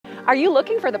Are you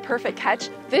looking for the perfect catch?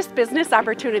 This business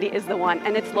opportunity is the one,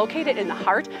 and it's located in the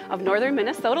heart of northern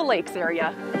Minnesota Lakes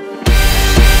area.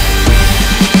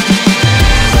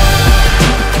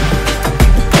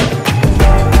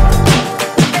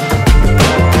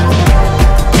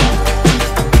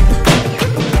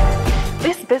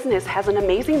 This business has an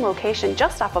amazing location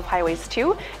just off of Highways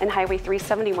 2 and Highway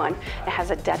 371. It has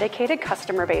a dedicated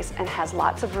customer base and has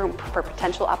lots of room for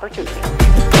potential opportunity.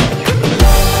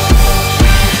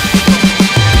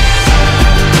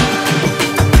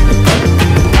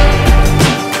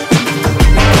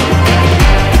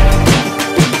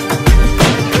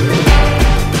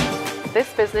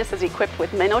 This business is equipped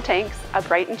with minnow tanks, a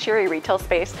bright and cheery retail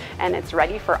space, and it's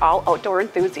ready for all outdoor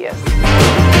enthusiasts.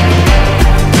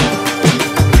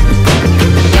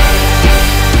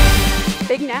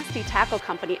 Big Nasty Tackle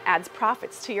Company adds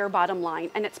profits to your bottom line,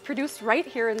 and it's produced right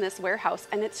here in this warehouse,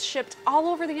 and it's shipped all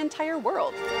over the entire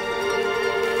world.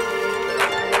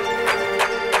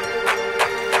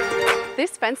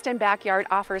 This fenced-in backyard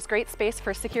offers great space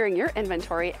for securing your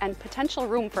inventory and potential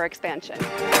room for expansion.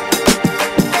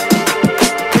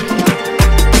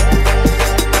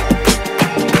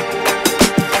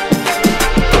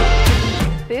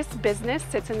 This business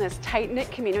sits in this tight-knit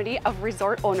community of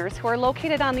resort owners who are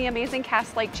located on the amazing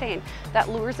Cass Lake chain that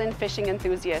lures in fishing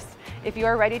enthusiasts. If you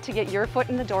are ready to get your foot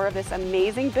in the door of this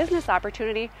amazing business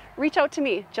opportunity, reach out to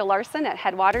me, Larson at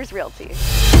Headwaters Realty.